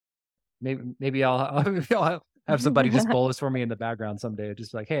kidding. Maybe I'll have somebody just bolus for me in the background someday.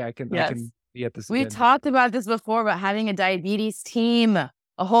 Just like, hey, I can be at this. We talked about this before, about having a diabetes team, a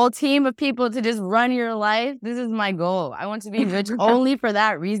whole team of people to just run your life. This is my goal. I want to be rich only for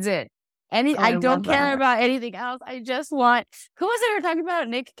that reason. I don't love care that. about anything else. I just want, who was it we were talking about?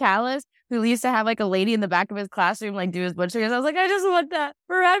 Nick Callis, who used to have like a lady in the back of his classroom, like do his blood sugars. I was like, I just want that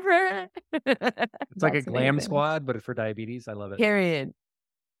forever. It's like a That's glam amazing. squad, but for diabetes. I love it. Period.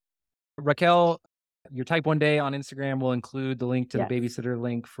 Raquel, your Type 1 Day on Instagram will include the link to Yes. the babysitter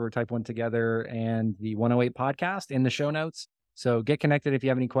link for Type 1 Together and the 108 podcast in the show notes. So get connected. If you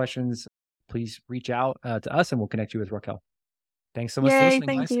have any questions, please reach out to us and we'll connect you with Raquel. Thanks so much for Yay, listening,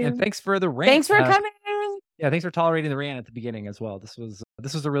 thank guys. you. And thanks for the rant. Thanks for coming. Yeah, thanks for tolerating the rant at the beginning as well. This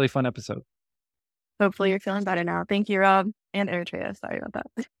was a really fun episode. Hopefully you're feeling better now. Thank you, Rob and Eritrea. Sorry about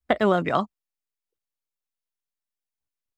that. I love y'all.